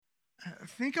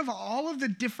think of all of the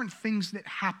different things that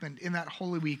happened in that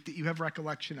Holy Week that you have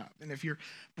recollection of. And if you're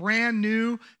brand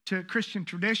new to Christian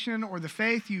tradition or the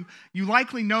faith, you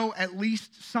likely know at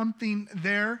least something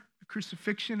there. The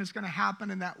crucifixion is going to happen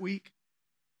in that week.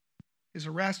 His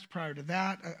arrest prior to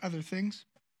that, other things.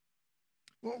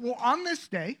 Well, on this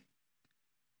day,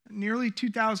 nearly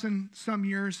 2,000 some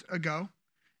years ago,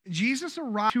 Jesus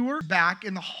arrived back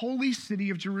in the holy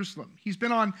city of Jerusalem. He's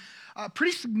been on a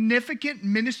pretty significant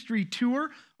ministry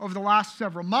tour over the last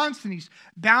several months, and he's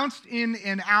bounced in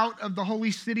and out of the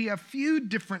holy city a few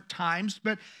different times,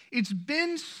 but it's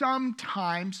been some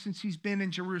time since he's been in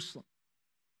Jerusalem.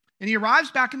 And he arrives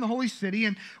back in the holy city,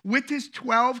 and with his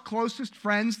 12 closest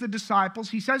friends, the disciples,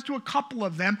 he says to a couple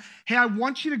of them, hey, I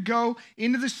want you to go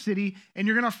into the city, and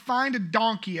you're going to find a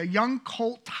donkey, a young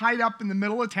colt tied up in the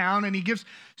middle of town, and he gives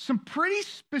some pretty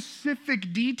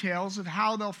specific details of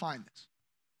how they'll find this.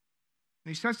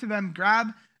 And he says to them, grab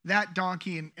that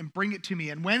donkey and bring it to me.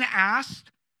 And when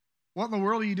asked, what in the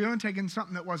world are you doing, taking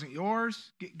something that wasn't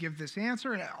yours? Give this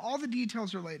answer, and all the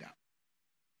details are laid out.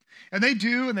 And they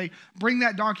do, and they bring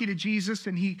that donkey to Jesus,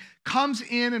 and he comes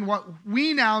in what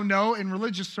we now know in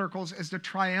religious circles as the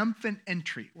triumphant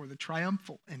entry or the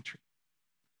triumphal entry.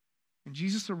 And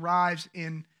Jesus arrives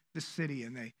in the city,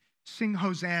 and they sing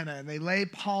Hosanna, and they lay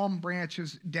palm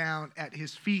branches down at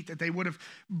his feet that they would have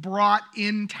brought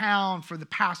in town for the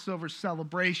Passover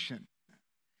celebration.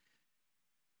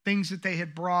 Things that they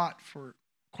had brought for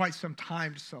quite some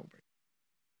time to celebrate.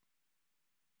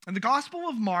 And the Gospel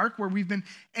of Mark, where we've been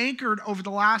anchored over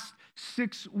the last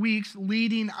 6 weeks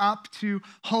leading up to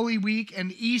Holy Week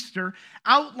and Easter,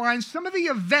 outlines some of the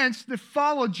events that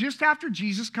follow just after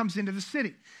Jesus comes into the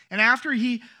city. And after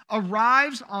he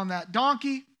arrives on that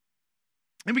donkey,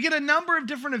 and we get a number of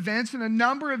different events and a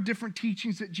number of different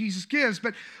teachings that Jesus gives.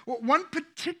 But one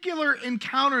particular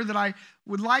encounter that I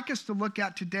would like us to look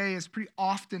at today is pretty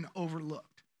often overlooked.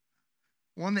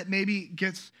 One that maybe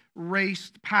gets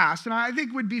raced past, and I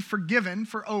think would be forgiven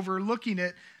for overlooking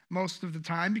it most of the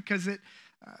time because it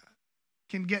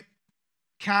can get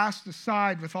cast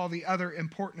aside with all the other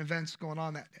important events going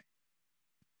on that day,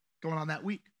 going on that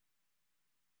week.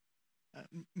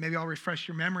 Maybe I'll refresh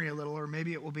your memory a little, or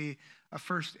maybe it will be a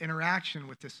first interaction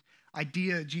with this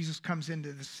idea. Jesus comes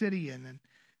into the city and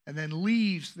then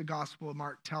leaves, the Gospel of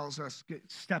Mark tells us,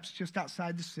 steps just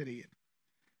outside the city and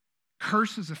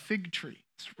curses a fig tree.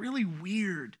 It's really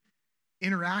weird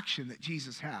interaction that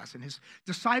Jesus has. And his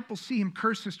disciples see him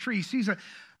curse this tree. He sees a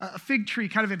fig tree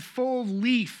kind of in full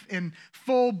leaf, in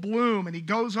full bloom, and he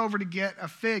goes over to get a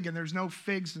fig, and there's no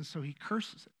figs, and so he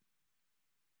curses it.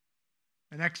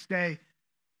 The next day,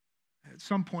 at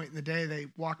some point in the day, they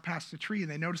walk past the tree,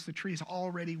 and they notice the tree is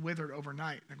already withered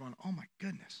overnight. They're going, oh my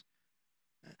goodness.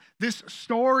 This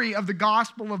story of the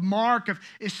Gospel of Mark of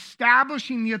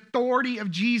establishing the authority of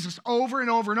Jesus over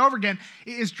and over and over again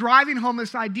is driving home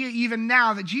this idea even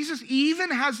now that Jesus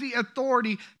even has the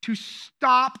authority to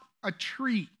stop a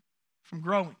tree from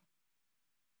growing.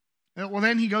 Well,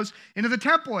 then he goes into the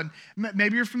temple, and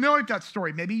maybe you're familiar with that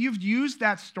story. Maybe you've used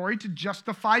that story to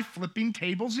justify flipping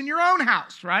tables in your own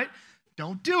house, right?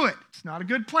 Don't do it. It's not a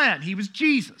good plan. He was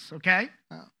Jesus, okay?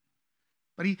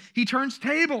 But he turns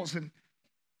tables, and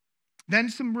then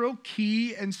some real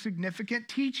key and significant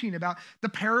teaching about the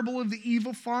parable of the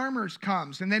evil farmers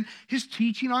comes. And then his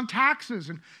teaching on taxes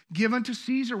and give unto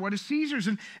Caesar what is Caesar's.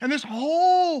 And this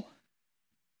whole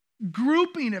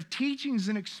grouping of teachings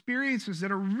and experiences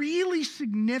that are really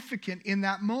significant in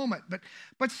that moment.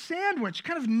 But sandwiched,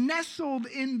 kind of nestled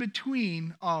in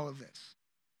between all of this.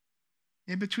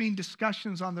 In between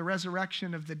discussions on the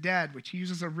resurrection of the dead, which he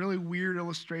uses a really weird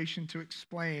illustration to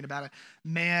explain about a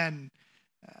man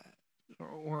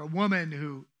or a woman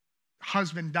whose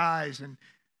husband dies and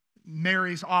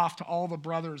marries off to all the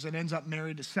brothers and ends up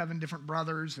married to 7 different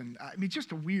brothers. And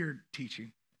just a weird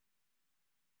teaching.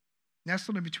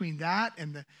 Nestled in between that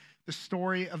and the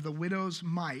story of the widow's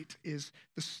mite is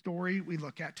the story we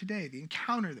look at today, the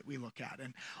encounter that we look at.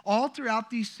 And all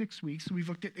throughout these 6 weeks, we've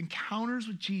looked at encounters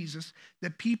with Jesus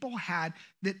that people had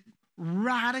that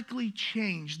radically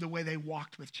changed the way they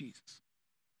walked with Jesus.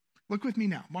 Look with me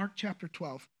now, Mark chapter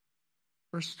 12.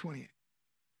 Verse 28.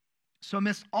 So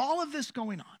amidst all of this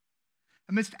going on,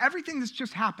 amidst everything that's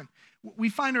just happened, we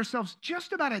find ourselves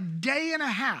just about a day and a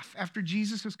half after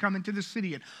Jesus has come into the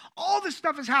city, and all this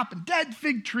stuff has happened, dead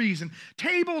fig trees and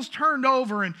tables turned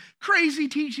over and crazy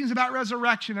teachings about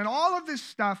resurrection and all of this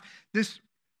stuff. This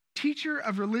teacher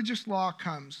of religious law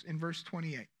comes in verse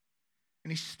 28,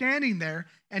 and he's standing there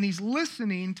and he's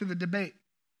listening to the debate.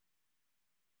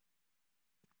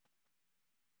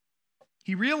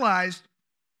 He realized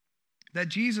that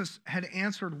Jesus had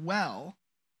answered well,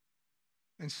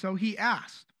 and so he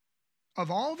asked,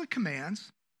 of all the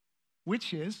commands,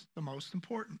 which is the most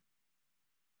important?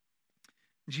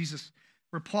 Jesus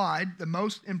replied, the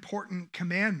most important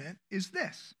commandment is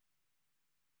this.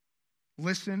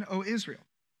 Listen, O Israel,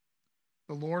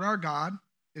 the Lord our God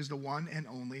is the one and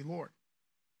only Lord.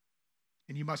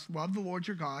 And you must love the Lord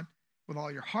your God with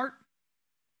all your heart,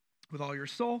 with all your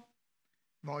soul,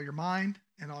 with all your mind,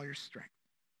 and all your strength.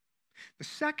 The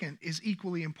second is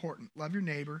equally important. Love your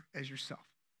neighbor as yourself.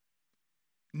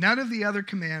 None of the other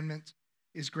commandments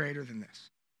is greater than this.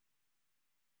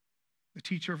 The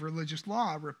teacher of religious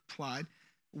law replied,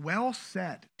 well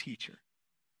said, teacher.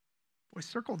 Boy,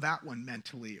 circle that one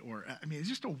mentally, or, it's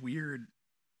just a weird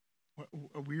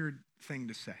thing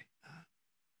to say.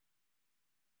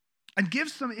 And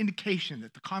gives some indication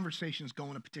that the conversation is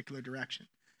going a particular direction.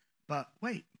 But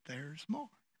wait, there's more.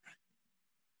 Right?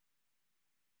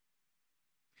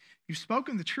 You've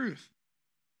spoken the truth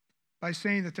by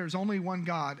saying that there's only one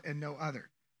God and no other.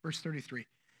 Verse 33.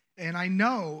 And I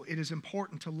know it is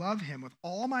important to love him with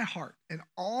all my heart and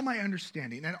all my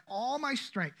understanding and all my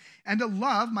strength, and to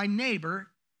love my neighbor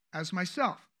as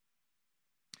myself.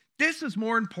 This is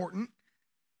more important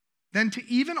than to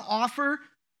even offer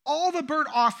all the burnt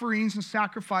offerings and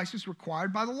sacrifices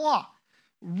required by the law.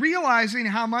 Realizing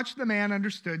how much the man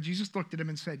understood, Jesus looked at him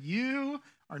and said, you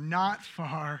are not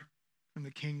far from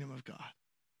the kingdom of God.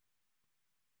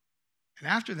 And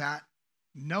after that,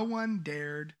 no one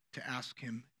dared to ask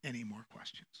him any more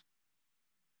questions.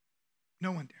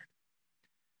 No one dared.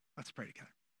 Let's pray together.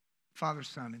 Father,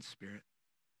 Son, and Spirit.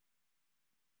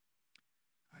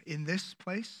 In this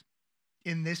place,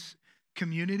 in this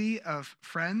community of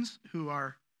friends who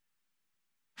are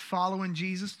following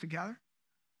Jesus together,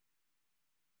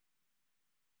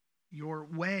 your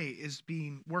way is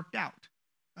being worked out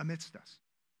amidst us.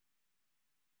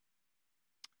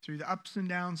 Through the ups and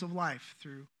downs of life,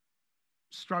 through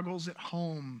struggles at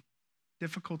home,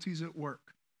 difficulties at work,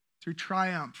 through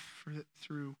triumph,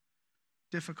 through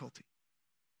difficulty.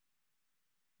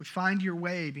 We find your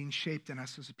way being shaped in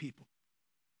us as a people.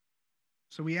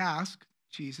 So we ask,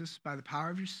 Jesus, by the power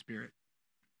of your Spirit,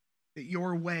 that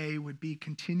your way would be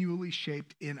continually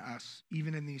shaped in us,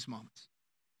 even in these moments.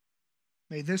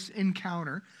 May this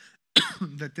encounter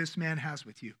that this man has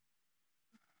with you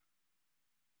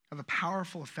have a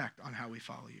powerful effect on how we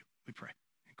follow you. We pray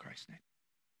in Christ's name.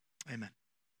 Amen.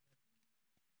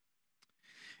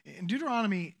 In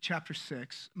Deuteronomy chapter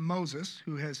 6, Moses,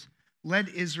 who has led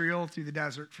Israel through the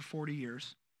desert for 40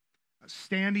 years,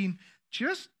 standing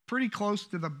just pretty close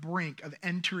to the brink of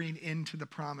entering into the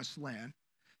promised land,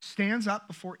 stands up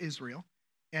before Israel,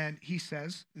 and he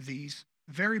says these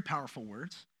very powerful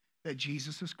words that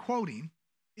Jesus is quoting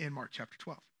in Mark chapter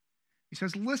 12. He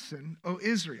says, listen, O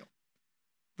Israel,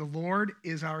 the Lord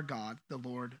is our God, the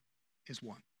Lord is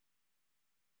one.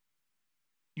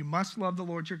 You must love the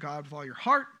Lord your God with all your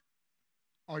heart,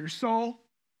 all your soul,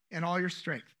 and all your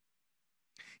strength.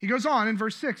 He goes on in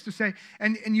verse 6 to say,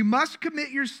 and you must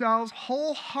commit yourselves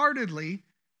wholeheartedly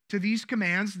to these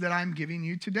commands that I'm giving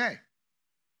you today.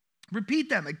 Repeat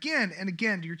them again and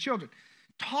again to your children.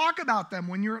 Talk about them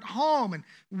when you're at home and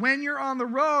when you're on the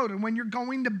road and when you're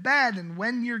going to bed and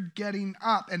when you're getting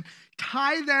up. And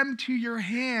tie them to your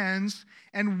hands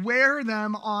and wear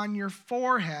them on your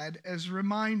forehead as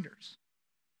reminders.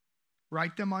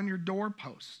 Write them on your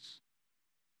doorposts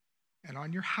and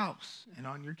on your house and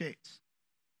on your gates.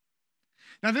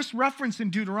 Now, this reference in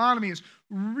Deuteronomy is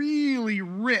really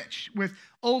rich with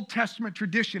Old Testament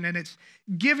tradition, and it's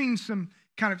giving some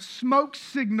kind of smoke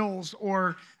signals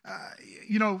or,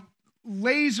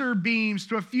 laser beams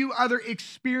to a few other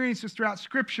experiences throughout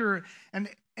Scripture. And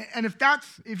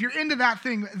if you're into that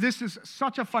thing, this is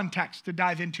such a fun text to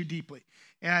dive into deeply.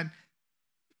 And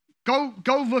go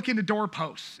look into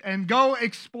doorposts and go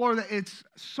explore that. It's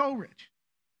so rich.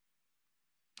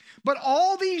 But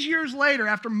all these years later,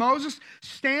 after Moses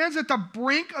stands at the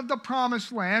brink of the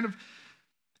promised land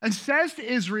and says to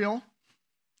Israel,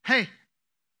 hey,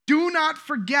 do not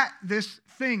forget this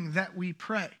thing that we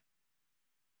pray.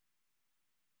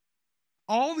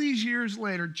 All these years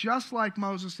later, just like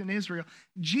Moses and Israel,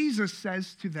 Jesus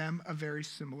says to them a very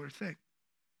similar thing.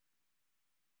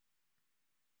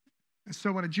 And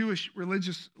so when a Jewish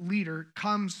religious leader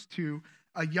comes to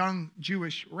a young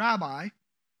Jewish rabbi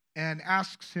and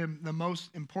asks him the most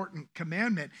important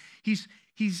commandment, he's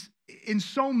in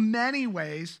so many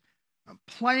ways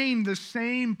playing the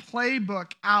same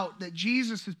playbook out that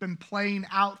Jesus has been playing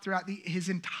out throughout his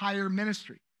entire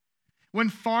ministry. When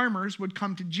farmers would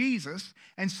come to Jesus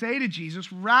and say to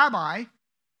Jesus, Rabbi,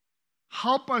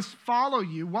 help us follow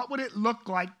you. What would it look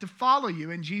like to follow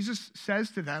you? And Jesus says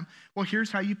to them, well,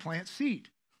 here's how you plant seed.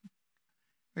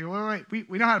 They go, wait,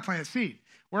 we know how to plant seed.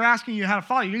 We're asking you how to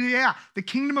follow you. Yeah, the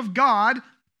kingdom of God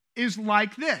is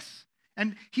like this.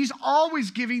 And he's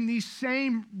always giving these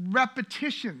same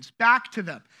repetitions back to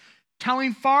them,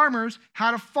 telling farmers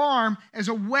how to farm as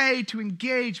a way to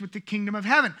engage with the kingdom of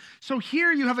heaven. So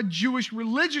here you have a Jewish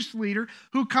religious leader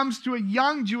who comes to a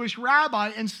young Jewish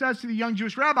rabbi and says to the young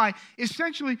Jewish rabbi,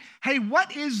 essentially, hey,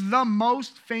 what is the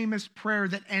most famous prayer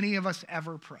that any of us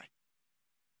ever pray?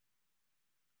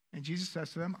 And Jesus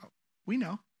says to them, oh, we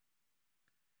know.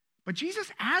 But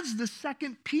Jesus adds the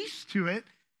second piece to it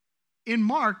in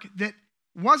Mark that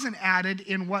wasn't added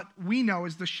in what we know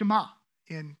as the Shema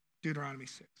in Deuteronomy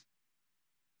 6.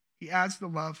 He adds the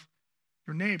love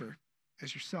your neighbor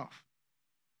as yourself.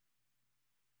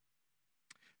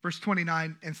 Verse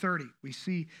 29 and 30, we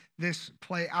see this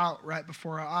play out right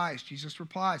before our eyes. Jesus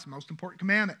replies, most important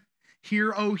commandment,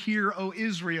 hear, O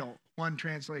Israel, one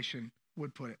translation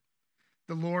would put it.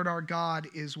 The Lord our God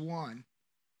is one.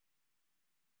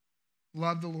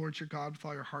 Love the Lord your God with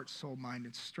all your heart, soul, mind,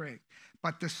 and strength.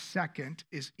 But the second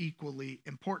is equally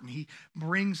important. He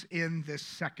brings in this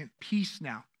second piece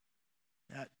now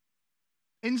that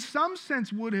in some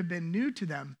sense would have been new to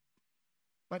them,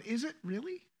 but is it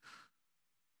really?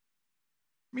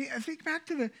 I mean, I think back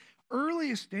to the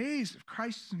earliest days of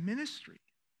Christ's ministry.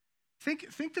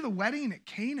 Think to the wedding at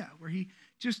Cana, where he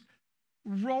just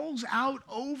rolls out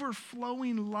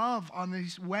overflowing love on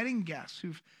these wedding guests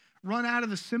who've run out of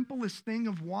the simplest thing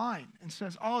of wine and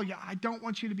says, oh yeah, I don't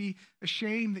want you to be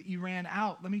ashamed that you ran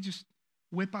out. Let me just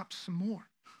whip up some more.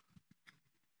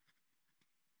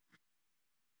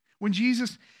 When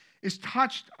Jesus is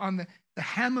touched on the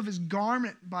hem of his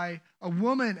garment by a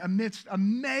woman amidst a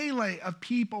melee of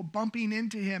people bumping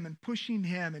into him and pushing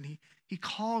him, and he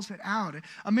calls it out.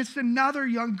 Amidst another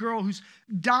young girl who's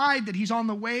died that he's on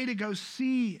the way to go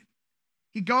see.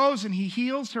 He goes and he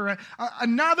heals her.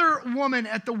 Another woman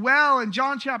at the well in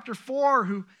John chapter 4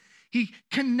 who he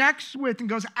connects with and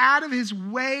goes out of his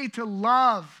way to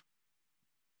love.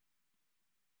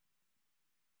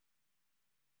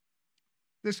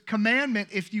 This commandment,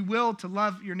 if you will, to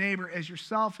love your neighbor as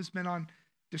yourself has been on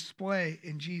display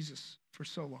in Jesus for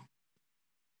so long.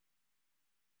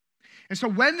 And so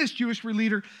when this Jewish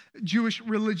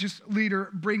religious leader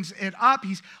brings it up,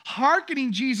 he's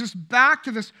hearkening Jesus back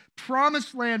to this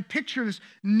promised land picture, this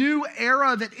new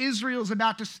era that Israel is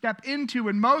about to step into.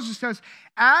 And Moses says,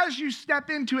 as you step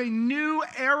into a new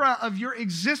era of your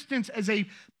existence as a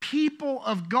people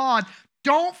of God,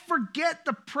 don't forget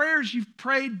the prayers you've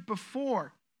prayed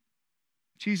before.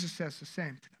 Jesus says the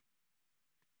same to them.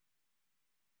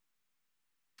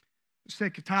 For the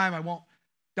sake of time, I won't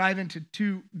dive into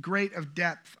too great of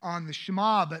depth on the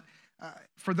Shema, but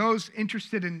for those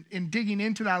interested in digging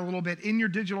into that a little bit, in your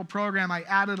digital program, I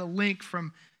added a link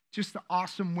from just the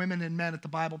awesome women and men at the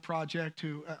Bible Project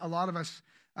who a lot of us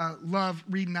love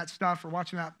reading that stuff or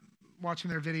watching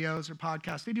their videos or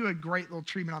podcasts. They do a great little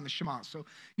treatment on the Shema. So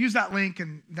use that link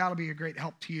and that'll be a great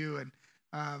help to you.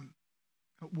 And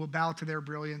we'll bow to their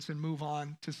brilliance and move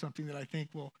on to something that I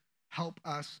think will help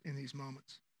us in these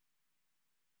moments.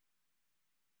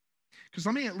 Because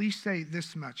let me at least say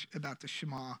this much about the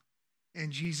Shema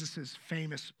and Jesus'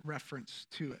 famous reference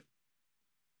to it.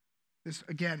 This,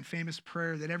 again, famous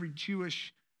prayer that every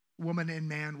Jewish woman and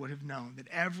man would have known, that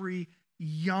every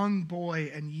young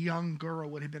boy and young girl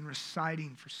would have been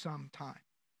reciting for some time.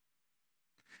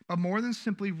 But more than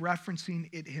simply referencing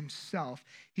it himself,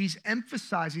 he's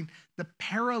emphasizing the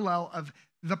parallel of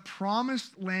the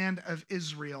promised land of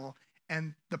Israel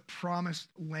and the promised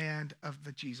land of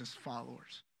the Jesus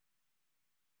followers.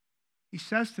 He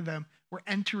says to them, we're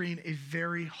entering a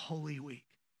very holy week,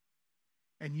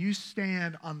 and you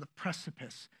stand on the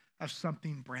precipice of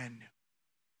something brand new.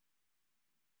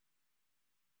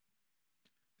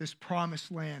 This promised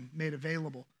land made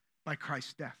available by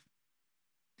Christ's death.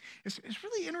 It's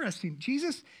really interesting.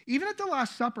 Jesus, even at the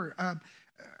Last Supper,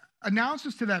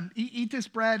 announces to them, eat this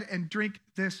bread and drink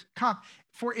this cup,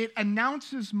 for it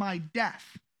announces my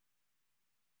death.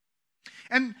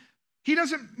 And he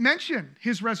doesn't mention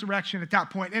his resurrection at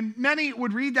that point. And many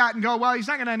would read that and go, well, he's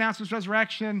not going to announce his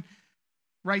resurrection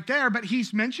right there, but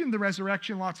he's mentioned the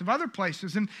resurrection lots of other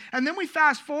places. And then we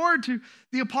fast forward to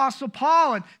the Apostle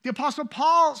Paul, and the Apostle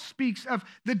Paul speaks of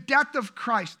the death of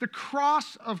Christ, the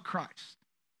cross of Christ.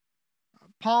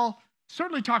 Paul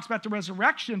certainly talks about the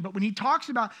resurrection, but when he talks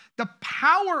about the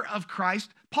power of Christ,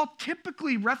 Paul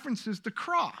typically references the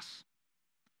cross.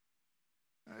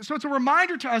 So it's a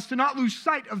reminder to us to not lose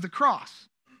sight of the cross.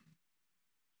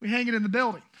 We hang it in the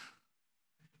building.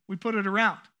 We put it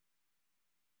around.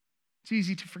 It's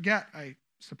easy to forget, I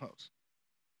suppose.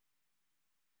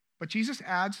 But Jesus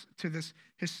adds to this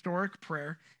historic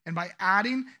prayer, and by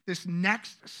adding this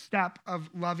next step of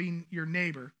loving your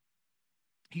neighbor,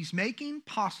 he's making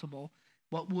possible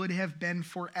what would have been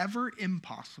forever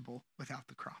impossible without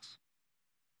the cross.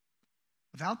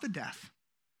 Without the death,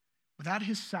 without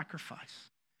his sacrifice,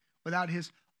 without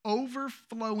his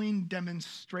overflowing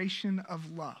demonstration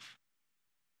of love,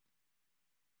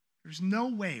 there's no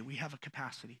way we have a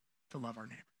capacity to love our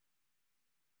neighbor.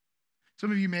 Some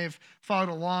of you may have followed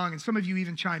along, and some of you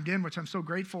even chimed in, which I'm so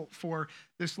grateful for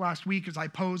this last week as I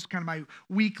posed kind of my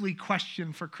weekly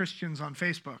question for Christians on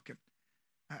Facebook. And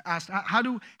I asked, how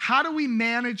do we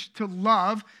manage to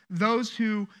love those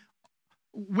who,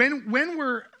 when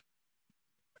we're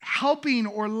helping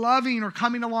or loving or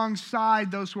coming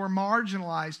alongside those who are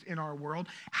marginalized in our world,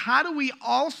 how do we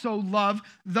also love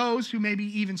those who may be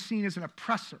even seen as an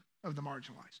oppressor of the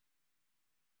marginalized?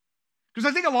 Because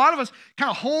I think a lot of us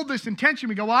kind of hold this intention.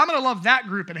 We go, well, I'm going to love that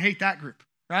group and hate that group,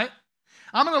 right?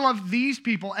 I'm going to love these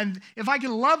people. And if I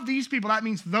can love these people, that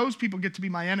means those people get to be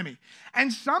my enemy.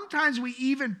 And sometimes we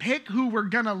even pick who we're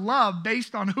going to love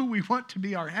based on who we want to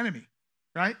be our enemy,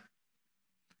 right?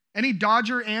 Any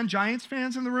Dodger and Giants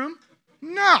fans in the room?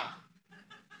 No.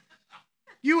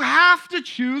 You have to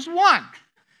choose one.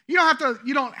 You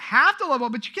don't have to love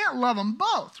them, but you can't love them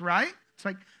both, right? It's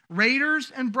like Raiders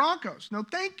and Broncos. No,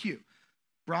 thank you.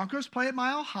 Broncos play at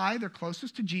Mile High. They're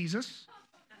closest to Jesus.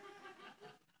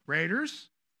 Raiders,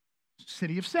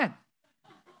 city of sin.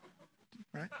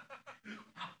 Right?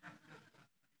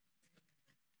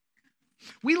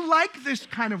 We like this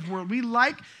kind of world. We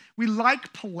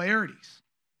like polarities.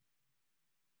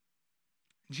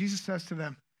 Jesus says to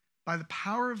them, by the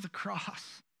power of the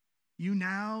cross, you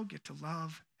now get to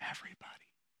love everybody.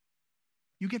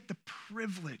 You get the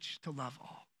privilege to love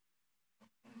all.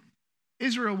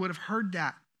 Israel would have heard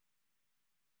that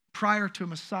prior to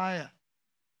Messiah.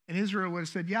 And Israel would have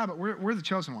said, yeah, but we're the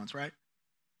chosen ones, right?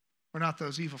 We're not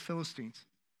those evil Philistines.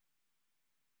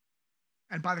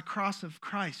 And by the cross of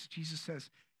Christ, Jesus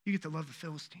says, you get to love the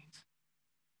Philistines.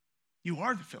 You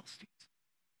are the Philistines.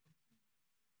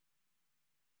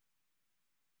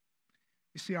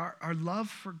 You see, our love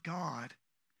for God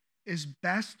is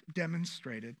best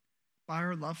demonstrated by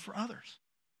our love for others.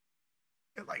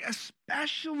 Like,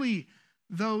 especially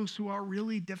those who are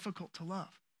really difficult to love.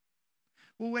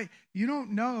 Well, wait, you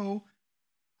don't know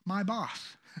my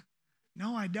boss.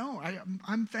 No, I don't.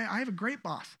 I have a great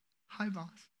boss. Hi, boss.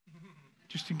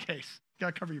 Just in case.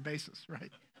 Got to cover your bases,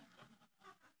 right?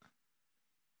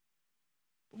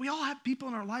 We all have people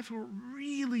in our life who are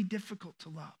really difficult to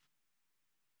love.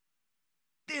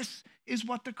 This is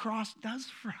what the cross does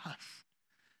for us.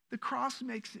 The cross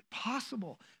makes it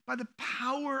possible. By the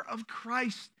power of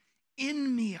Christ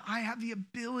in me, I have the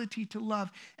ability to love.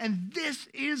 And this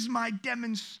is my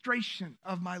demonstration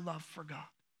of my love for God.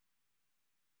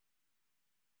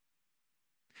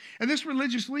 And this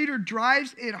religious leader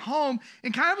drives it home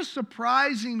in kind of a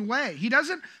surprising way. He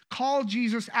doesn't call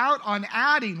Jesus out on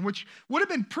adding, which would have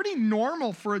been pretty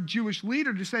normal for a Jewish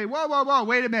leader to say, whoa,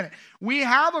 wait a minute. We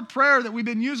have a prayer that we've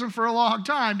been using for a long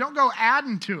time. Don't go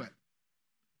adding to it.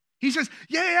 He says,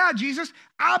 yeah, Jesus,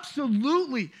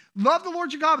 absolutely. Love the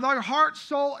Lord your God with all your heart,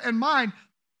 soul, and mind.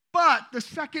 But the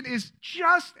second is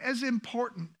just as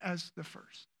important as the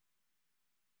first.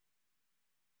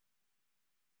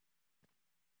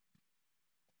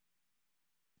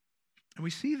 And we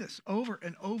see this over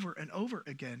and over and over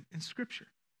again in Scripture.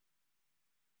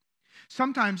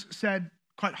 Sometimes said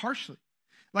quite harshly,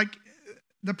 like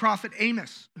the prophet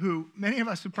Amos, who many of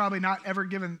us have probably not ever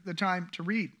given the time to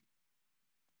read.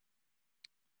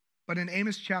 But in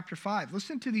Amos chapter 5,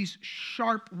 listen to these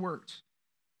sharp words.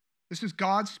 This is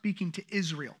God speaking to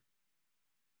Israel.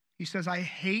 He says, I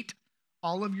hate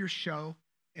all of your show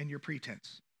and your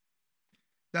pretense,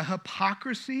 the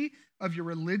hypocrisy of your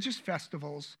religious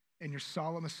festivals and your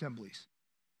solemn assemblies.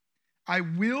 I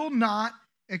will not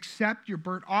accept your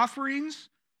burnt offerings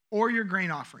or your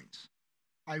grain offerings.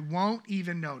 I won't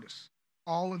even notice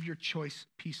all of your choice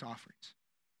peace offerings.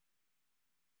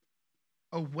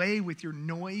 Away with your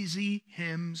noisy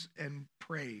hymns and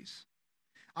praise.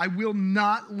 I will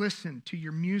not listen to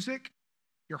your music,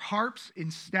 your harps.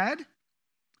 Instead,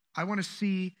 I want to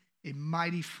see a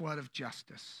mighty flood of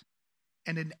justice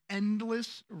and an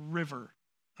endless river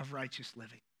of righteous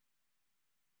living.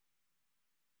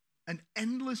 An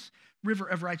endless river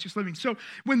of righteous living. So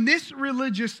when this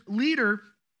religious leader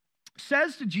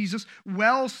says to Jesus,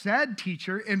 well said,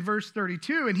 teacher, in verse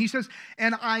 32, and he says,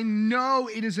 and I know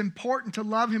it is important to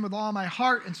love him with all my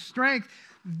heart and strength.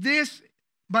 This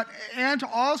and to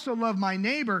also love my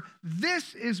neighbor,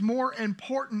 this is more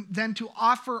important than to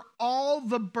offer all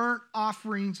the burnt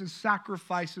offerings and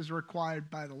sacrifices required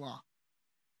by the law.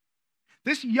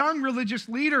 This young religious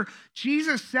leader,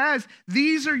 Jesus says,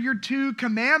 these are your 2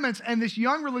 commandments. And this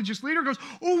young religious leader goes,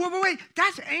 oh, wait,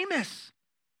 that's Amos.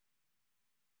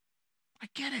 I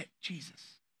get it,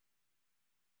 Jesus.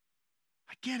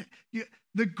 I get it.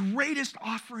 The greatest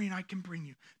offering I can bring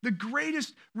you, the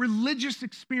greatest religious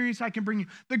experience I can bring you,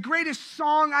 the greatest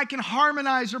song I can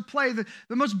harmonize or play, the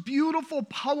most beautiful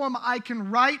poem I can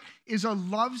write is a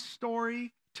love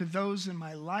story to those in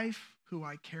my life who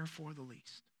I care for the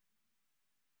least.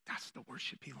 That's the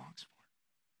worship he longs for.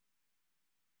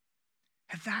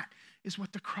 And that is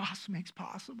what the cross makes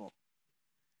possible.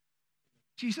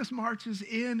 Jesus marches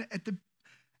in at the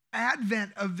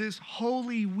advent of this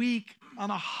holy week on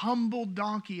a humble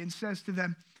donkey and says to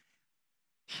them,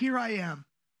 here I am,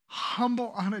 humble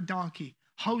on a donkey.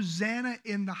 Hosanna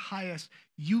in the highest.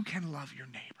 You can love your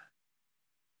neighbor.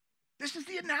 This is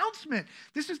the announcement.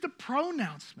 This is the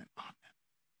pronouncement on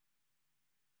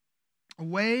them.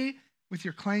 Away with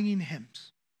your clanging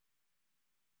hymns.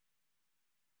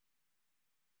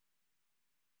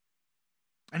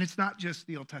 And it's not just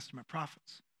the Old Testament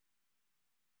prophets.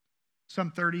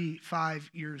 Some 35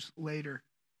 years later,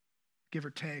 give or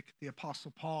take, the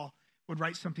Apostle Paul would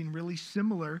write something really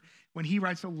similar when he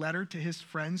writes a letter to his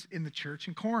friends in the church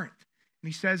in Corinth. And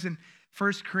he says in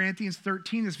 1 Corinthians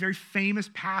 13, this very famous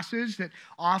passage that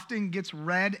often gets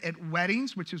read at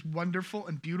weddings, which is wonderful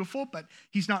and beautiful, but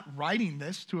he's not writing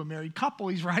this to a married couple.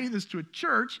 He's writing this to a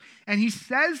church. And he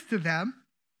says to them,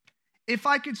 if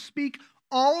I could speak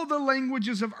all the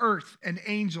languages of earth and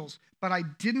angels, but I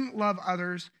didn't love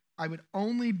others, I would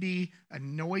only be a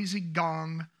noisy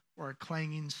gong or a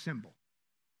clanging cymbal.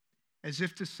 As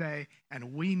if to say,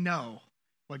 and we know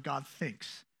what God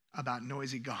thinks about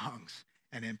noisy gongs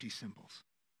and empty cymbals.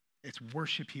 It's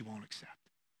worship he won't accept.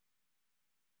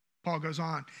 Paul goes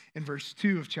on in verse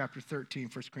 2 of chapter 13,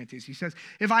 1 Corinthians. He says,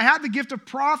 if I had the gift of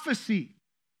prophecy,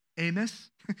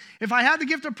 Amos, if I had the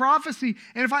gift of prophecy,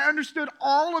 and if I understood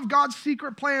all of God's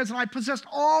secret plans, and I possessed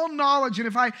all knowledge, and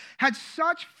if I had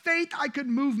such faith I could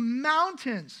move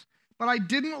mountains, but I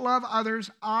didn't love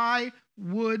others, I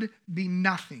would be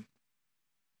nothing.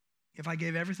 If I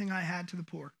gave everything I had to the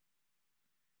poor,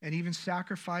 and even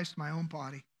sacrificed my own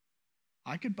body,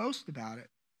 I could boast about it.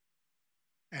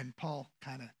 And Paul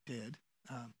kind of did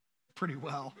pretty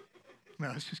well.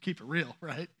 Well, let's just keep it real,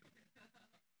 right?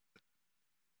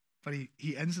 But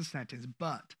he ends the sentence,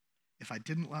 but if I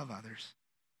didn't love others,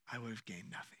 I would have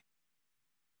gained nothing.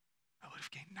 I would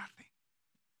have gained nothing.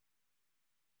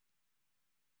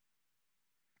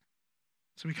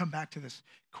 So we come back to this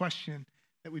question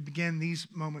that we begin these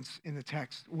moments in the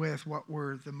text with: what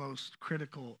were the most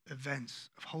critical events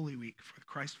of Holy Week for the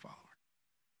Christ follower?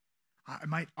 I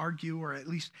might argue, or at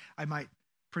least I might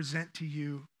present to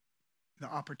you the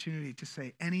opportunity to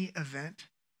say any event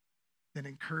that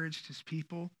encouraged his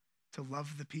people to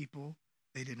love the people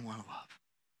they didn't want to love.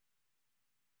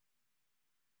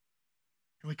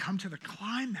 And we come to the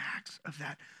climax of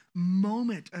that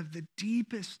moment of the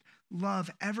deepest love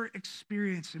ever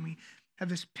experienced, and we have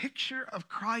this picture of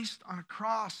Christ on a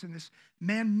cross and this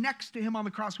man next to him on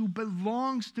the cross who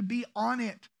belongs to be on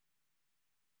it.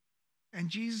 And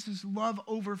Jesus' love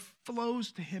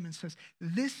overflows to him and says,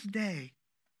 this day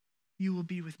you will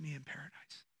be with me in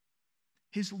paradise.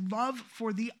 His love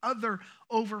for the other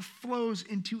overflows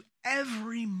into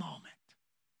every moment.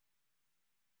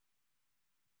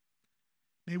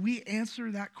 May we answer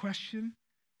that question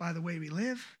by the way we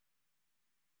live,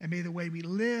 and may the way we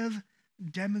live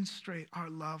demonstrate our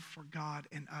love for God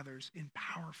and others in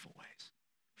powerful ways.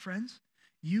 Friends,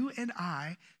 you and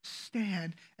I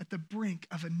stand at the brink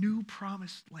of a new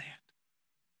promised land.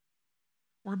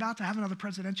 We're about to have another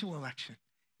presidential election.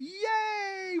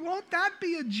 Yay! Won't that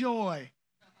be a joy?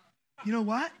 You know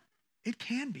what? It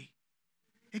can be.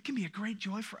 It can be a great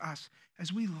joy for us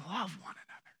as we love one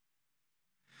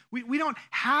another. We don't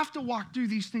have to walk through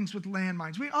these things with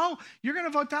landmines. You're going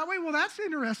to vote that way? Well, that's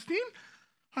interesting.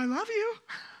 I love you.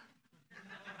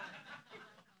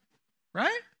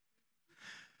 Right?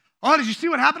 Oh, did you see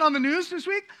what happened on the news this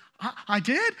week? I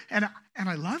did, and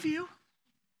I love you.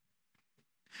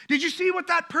 Did you see what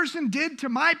that person did to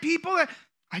my people?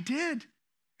 I did,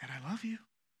 and I love you.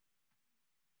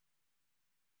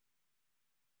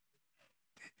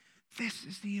 This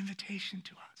is the invitation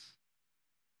to us.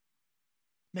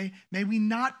 May we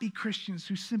not be Christians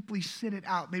who simply sit it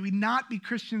out. May we not be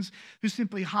Christians who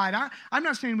simply hide. I'm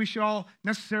not saying we should all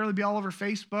necessarily be all over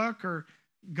Facebook or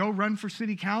go run for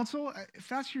city council. If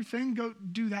that's your thing, go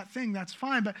do that thing. That's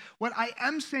fine. But what I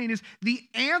am saying is the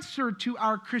answer to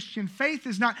our Christian faith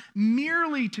is not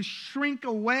merely to shrink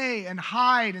away and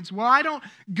hide and say, well, I don't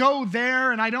go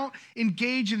there and I don't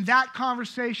engage in that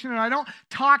conversation and I don't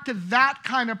talk to that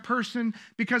kind of person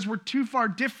because we're too far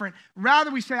different.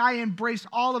 Rather, we say, I embrace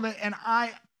all of it and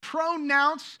I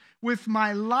pronounce with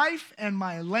my life and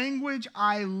my language,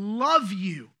 I love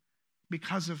you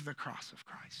because of the cross of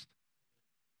Christ.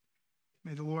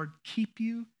 May the Lord keep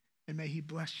you, and may he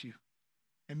bless you,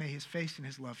 and may his face and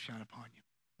his love shine upon you.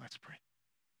 Let's pray.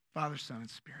 Father, Son, and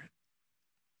Spirit,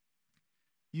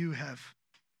 you have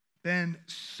been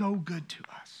so good to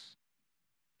us.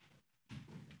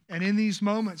 And in these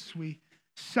moments, we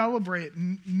celebrate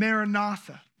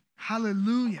Maranatha.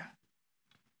 Hallelujah.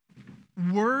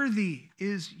 Worthy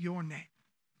is your name.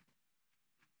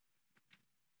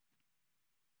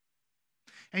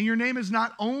 And your name is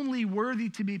not only worthy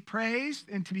to be praised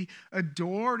and to be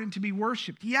adored and to be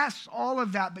worshiped. Yes, all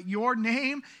of that, but your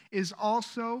name is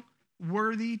also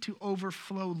worthy to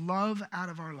overflow love out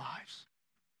of our lives.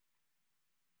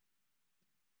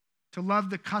 To love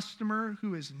the customer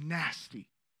who is nasty.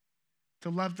 To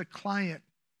love the client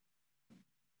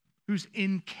who's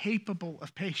incapable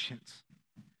of patience.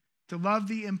 To love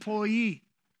the employee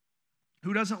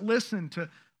who doesn't listen. To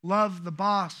love the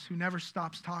boss who never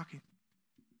stops talking.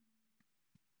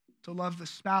 To love the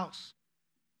spouse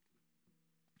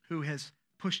who has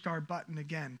pushed our button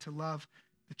again. To love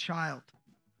the child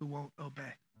who won't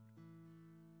obey.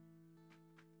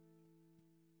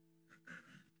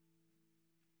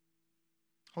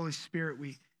 Holy Spirit,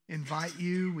 we invite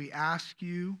you, we ask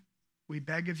you, we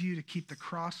beg of you to keep the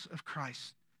cross of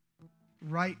Christ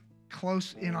right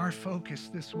close in our focus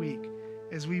this week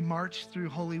as we march through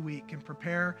Holy Week and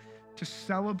prepare to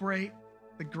celebrate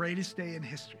the greatest day in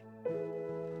history.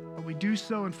 But we do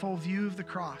so in full view of the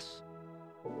cross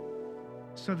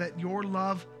so that your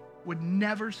love would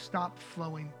never stop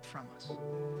flowing from us.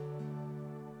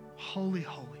 Holy,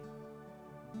 holy.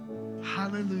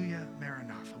 Hallelujah,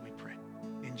 Maranatha, we pray.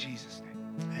 In Jesus' name.